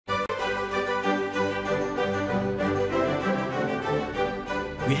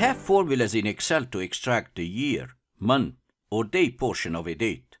We have formulas in Excel to extract the year, month, or day portion of a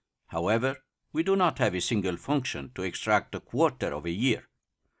date. However, we do not have a single function to extract a quarter of a year.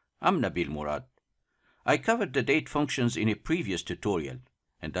 I'm Nabil Murad. I covered the date functions in a previous tutorial,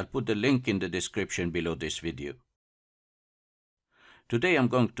 and I'll put the link in the description below this video. Today I'm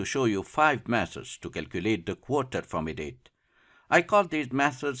going to show you 5 methods to calculate the quarter from a date. I call these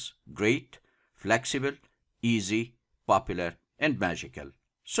methods great, flexible, easy, popular, and magical.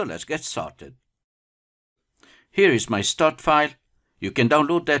 So let's get started. Here is my start file. You can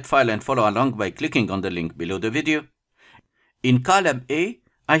download that file and follow along by clicking on the link below the video. In column A,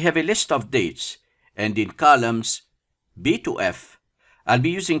 I have a list of dates, and in columns B to F, I'll be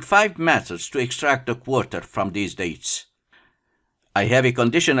using 5 methods to extract the quarter from these dates. I have a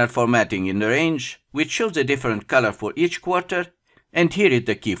conditional formatting in the range, which shows a different color for each quarter, and here is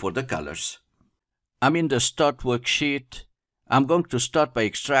the key for the colors. I'm in the Start worksheet. I'm going to start by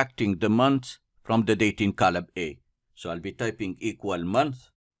extracting the month from the date in column A. So I'll be typing equal month,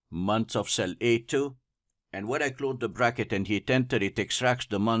 month of cell A2, and when I close the bracket and hit enter, it extracts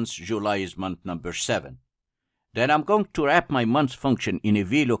the month. July is month number 7. Then I'm going to wrap my month function in a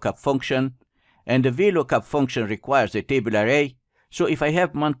VLOOKUP function, and the VLOOKUP function requires a table array. So if I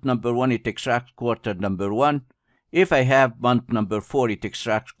have month number 1, it extracts quarter number 1. If I have month number 4, it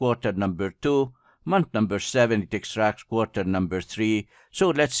extracts quarter number 2. Month number 7, it extracts quarter number 3. So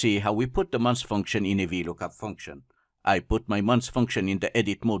let's see how we put the month function in a VLOOKUP function. I put my month function in the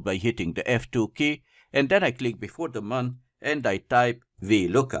edit mode by hitting the F2 key, and then I click before the month and I type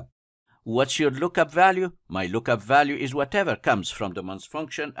VLOOKUP. What's your lookup value? My lookup value is whatever comes from the month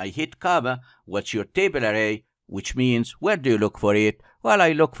function. I hit comma. What's your table array? Which means, where do you look for it? Well,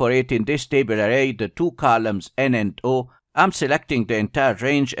 I look for it in this table array, the 2 columns N and O. I'm selecting the entire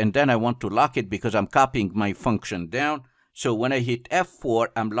range, and then I want to lock it because I'm copying my function down. So when I hit F4,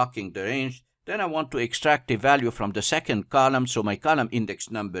 I'm locking the range. Then I want to extract a value from the second column, so my column index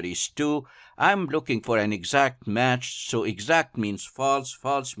number is 2. I'm looking for an exact match, so exact means false,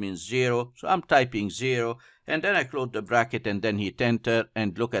 false means 0, so I'm typing 0, and then I close the bracket and then hit enter,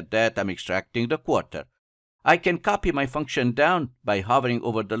 and look at that, I'm extracting the quarter. I can copy my function down by hovering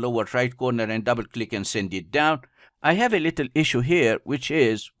over the lower right corner and double click and send it down. I have a little issue here, which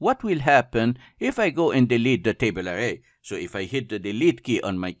is what will happen if I go and delete the table array. So if I hit the delete key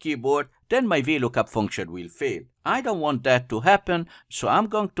on my keyboard, then my VLOOKUP function will fail. I don't want that to happen, so I'm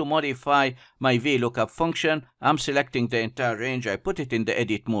going to modify my VLOOKUP function. I'm selecting the entire range. I put it in the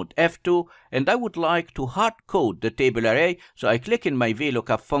edit mode F2, and I would like to hard code the table array. So I click in my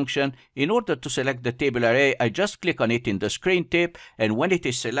VLOOKUP function. In order to select the table array, I just click on it in the screen tip, and when it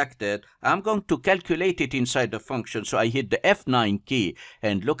is selected, I'm going to calculate it inside the function. So I hit the F9 key,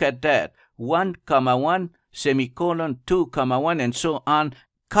 and look at that. 1, 1, semicolon, 2, 1, and so on.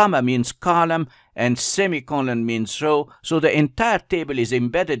 Comma means column and semicolon means row. So the entire table is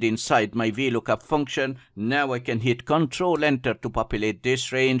embedded inside my VLOOKUP function. Now I can hit Control Enter to populate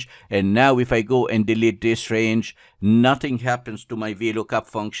this range. And now if I go and delete this range, nothing happens to my VLOOKUP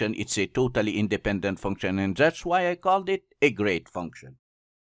function. It's a totally independent function, and that's why I called it a great function.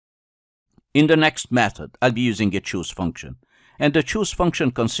 In the next method, I'll be using a choose function. And the choose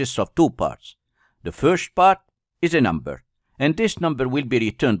function consists of 2 parts. The first part is a number, and this number will be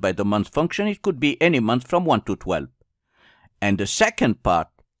returned by the month function. It could be any month from 1 to 12. And the second part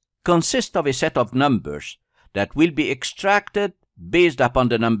consists of a set of numbers that will be extracted based upon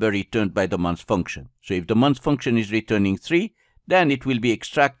the number returned by the month function. So if the month function is returning 3, then it will be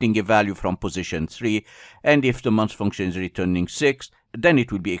extracting a value from position 3. And if the month function is returning 6, then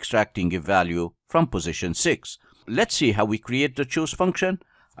it will be extracting a value from position 6. Let's see how we create the choose function.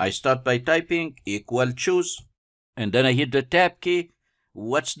 I start by typing equal choose, and then I hit the tab key.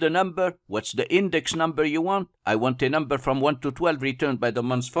 What's the number? What's the index number you want? I want a number from 1 to 12 returned by the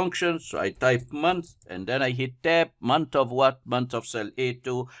month function, so I type month, and then I hit tab, month of what? Month of cell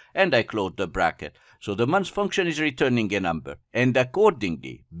A2, and I close the bracket. So the month function is returning a number, and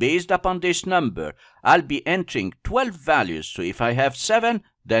accordingly, based upon this number, I'll be entering 12 values. So if I have 7,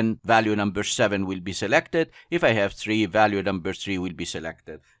 then value number 7 will be selected. If I have 3, value number 3 will be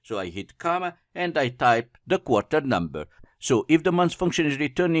selected. So I hit comma and I type the quarter number. So if the month function is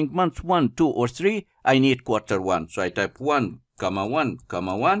returning month 1, 2, or 3, I need quarter 1. So I type 1, 1,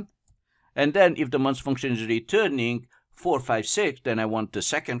 1. And then if the month function is returning 4, 5, 6, then I want the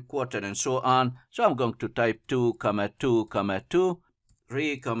second quarter and so on. So I'm going to type 2, 2, 2,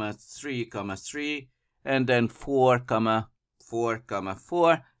 3, 3, 3, and then 4, 4,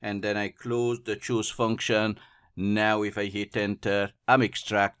 4, and then I close the choose function. Now if I hit enter, I'm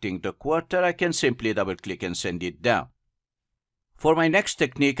extracting the quarter. I can simply double click and send it down. For my next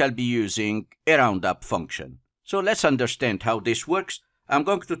technique, I'll be using a roundup function. So let's understand how this works. I'm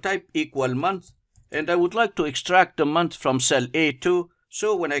going to type equal month, and I would like to extract the month from cell A2.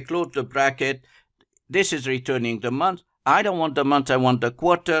 So when I close the bracket, this is returning the month. I don't want the month, I want the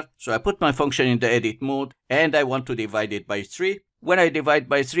quarter. So I put my function in the edit mode, and I want to divide it by 3. When I divide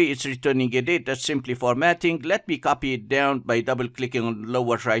by 3, it's returning a date. That's simply formatting. Let me copy it down by double-clicking on the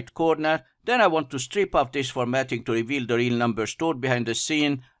lower right corner. Then I want to strip off this formatting to reveal the real number stored behind the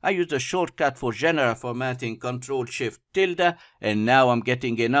scene. I use the shortcut for general formatting, Ctrl-Shift-tilde, and now I'm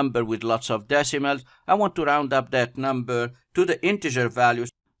getting a number with lots of decimals. I want to round up that number to the integer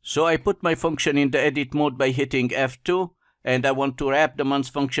values. So I put my function in the edit mode by hitting F2, and I want to wrap the months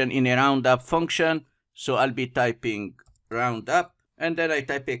function in a roundup function. So I'll be typing roundup, and then I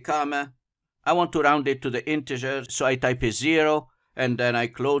type a comma. I want to round it to the integer, so I type a 0, and then I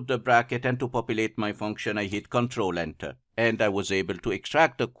close the bracket, and to populate my function, I hit Ctrl-Enter. And I was able to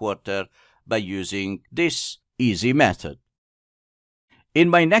extract the quarter by using this easy method. In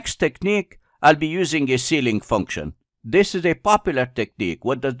my next technique, I'll be using a ceiling function. This is a popular technique.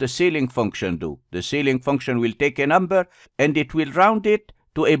 What does the ceiling function do? The ceiling function will take a number, and it will round it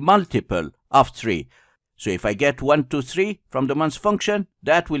to a multiple of 3. So if I get 1, 2, 3 from the months function,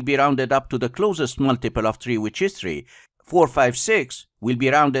 that will be rounded up to the closest multiple of 3, which is 3. 4, 5, 6 will be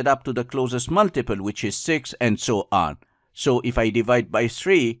rounded up to the closest multiple, which is 6, and so on. So if I divide by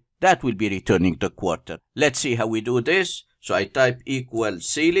 3, that will be returning the quarter. Let's see how we do this. So I type equal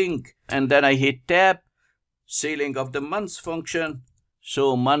ceiling, and then I hit tab, ceiling of the months function.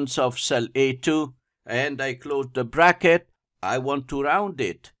 So months of cell A2, and I close the bracket. I want to round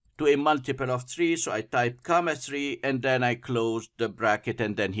it to a multiple of 3, so I type comma 3, and then I close the bracket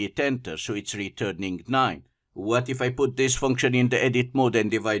and then hit enter. So it's returning 9. What if I put this function in the edit mode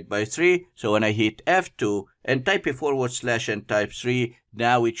and divide by 3? So when I hit F2 and type a / and type 3,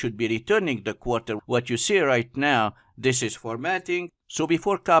 now it should be returning the quarter. What you see right now, this is formatting. So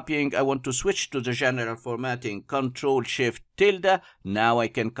before copying, I want to switch to the general formatting, Ctrl-Shift-tilde. Now I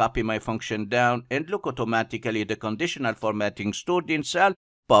can copy my function down, and look, automatically the conditional formatting stored in cell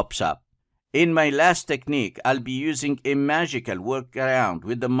pops up. In my last technique, I'll be using a magical workaround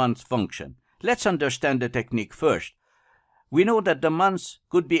with the month function. Let's understand the technique first. We know that the months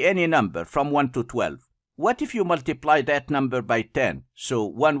could be any number from 1 to 12. What if you multiply that number by 10? So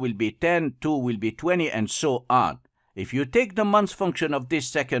 1 will be 10, 2 will be 20, and so on. If you take the months function of this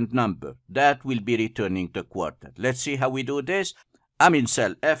second number, that will be returning the quarter. Let's see how we do this. I'm in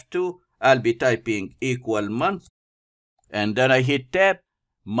cell F2. I'll be typing equal month, and then I hit tab.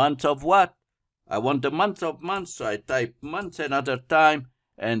 Month of what? I want the month of months, so I type month another time,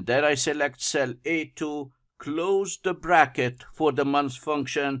 and then I select cell A2, close the bracket for the months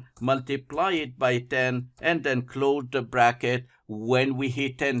function, multiply it by 10, and then close the bracket. When we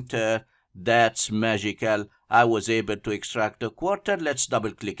hit enter, that's magical. I was able to extract a quarter. Let's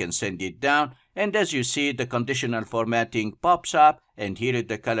double click and send it down. And as you see, the conditional formatting pops up, and here is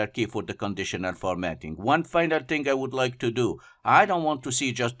the color key for the conditional formatting. One final thing I would like to do. I don't want to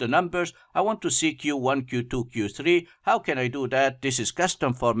see just the numbers. I want to see Q1, Q2, Q3. How can I do that? This is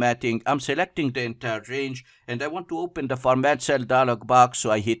custom formatting. I'm selecting the entire range, and I want to open the format cell dialog box.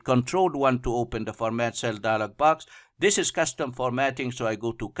 So I hit Ctrl-1 to open the format cell dialog box. This is custom formatting, so I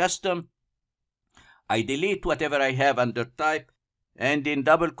go to custom. I delete whatever I have under type, and in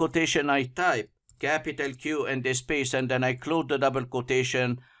double quotation I type capital Q and a space, and then I close the double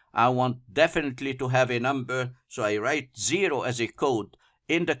quotation. I want definitely to have a number, so I write 0 as a code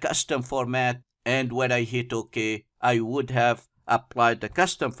in the custom format, and when I hit OK, I would have applied the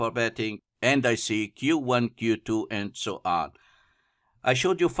custom formatting, and I see Q1, Q2, and so on. I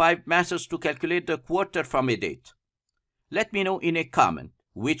showed you 5 methods to calculate the quarter from a date. Let me know in a comment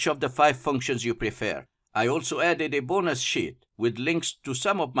which of the 5 functions you prefer. I also added a bonus sheet with links to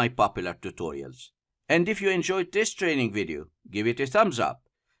some of my popular tutorials. And if you enjoyed this training video, give it a thumbs up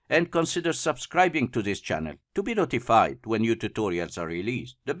and consider subscribing to this channel to be notified when new tutorials are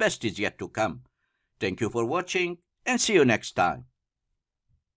released. The best is yet to come. Thank you for watching, and see you next time.